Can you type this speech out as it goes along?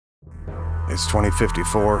It's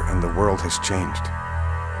 2054 and the world has changed.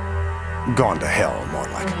 Gone to hell, more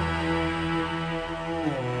like.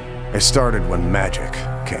 It started when magic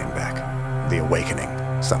came back. The awakening,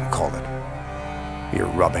 some call it. You're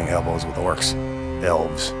rubbing elbows with orcs,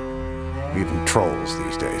 elves, even trolls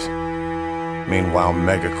these days. Meanwhile,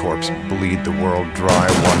 megacorps bleed the world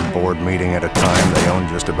dry one board meeting at a time. They own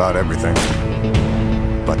just about everything.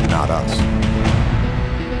 But not us.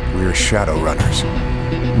 We're Shadowrunners.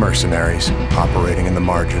 Mercenaries, operating in the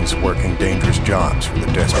margins, working dangerous jobs for the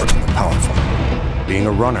desperate and the powerful. Being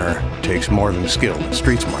a runner takes more than skill and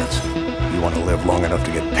street smarts. You want to live long enough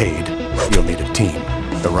to get paid, you'll need a team,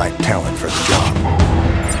 the right talent for the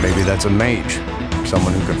job. Maybe that's a mage,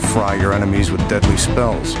 someone who can fry your enemies with deadly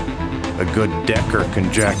spells. A good decker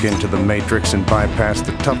can jack into the Matrix and bypass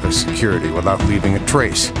the toughest security without leaving a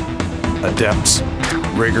trace. Adepts,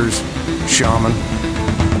 riggers, shaman,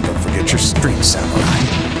 and don't forget your street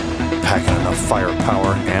samurai. Packing enough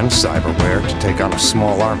firepower and cyberware to take on a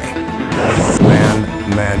small army. Man,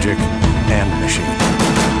 magic, and machine.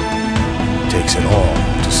 Takes it all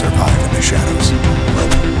to survive in the shadows.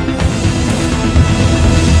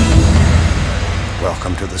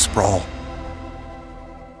 Welcome to the sprawl.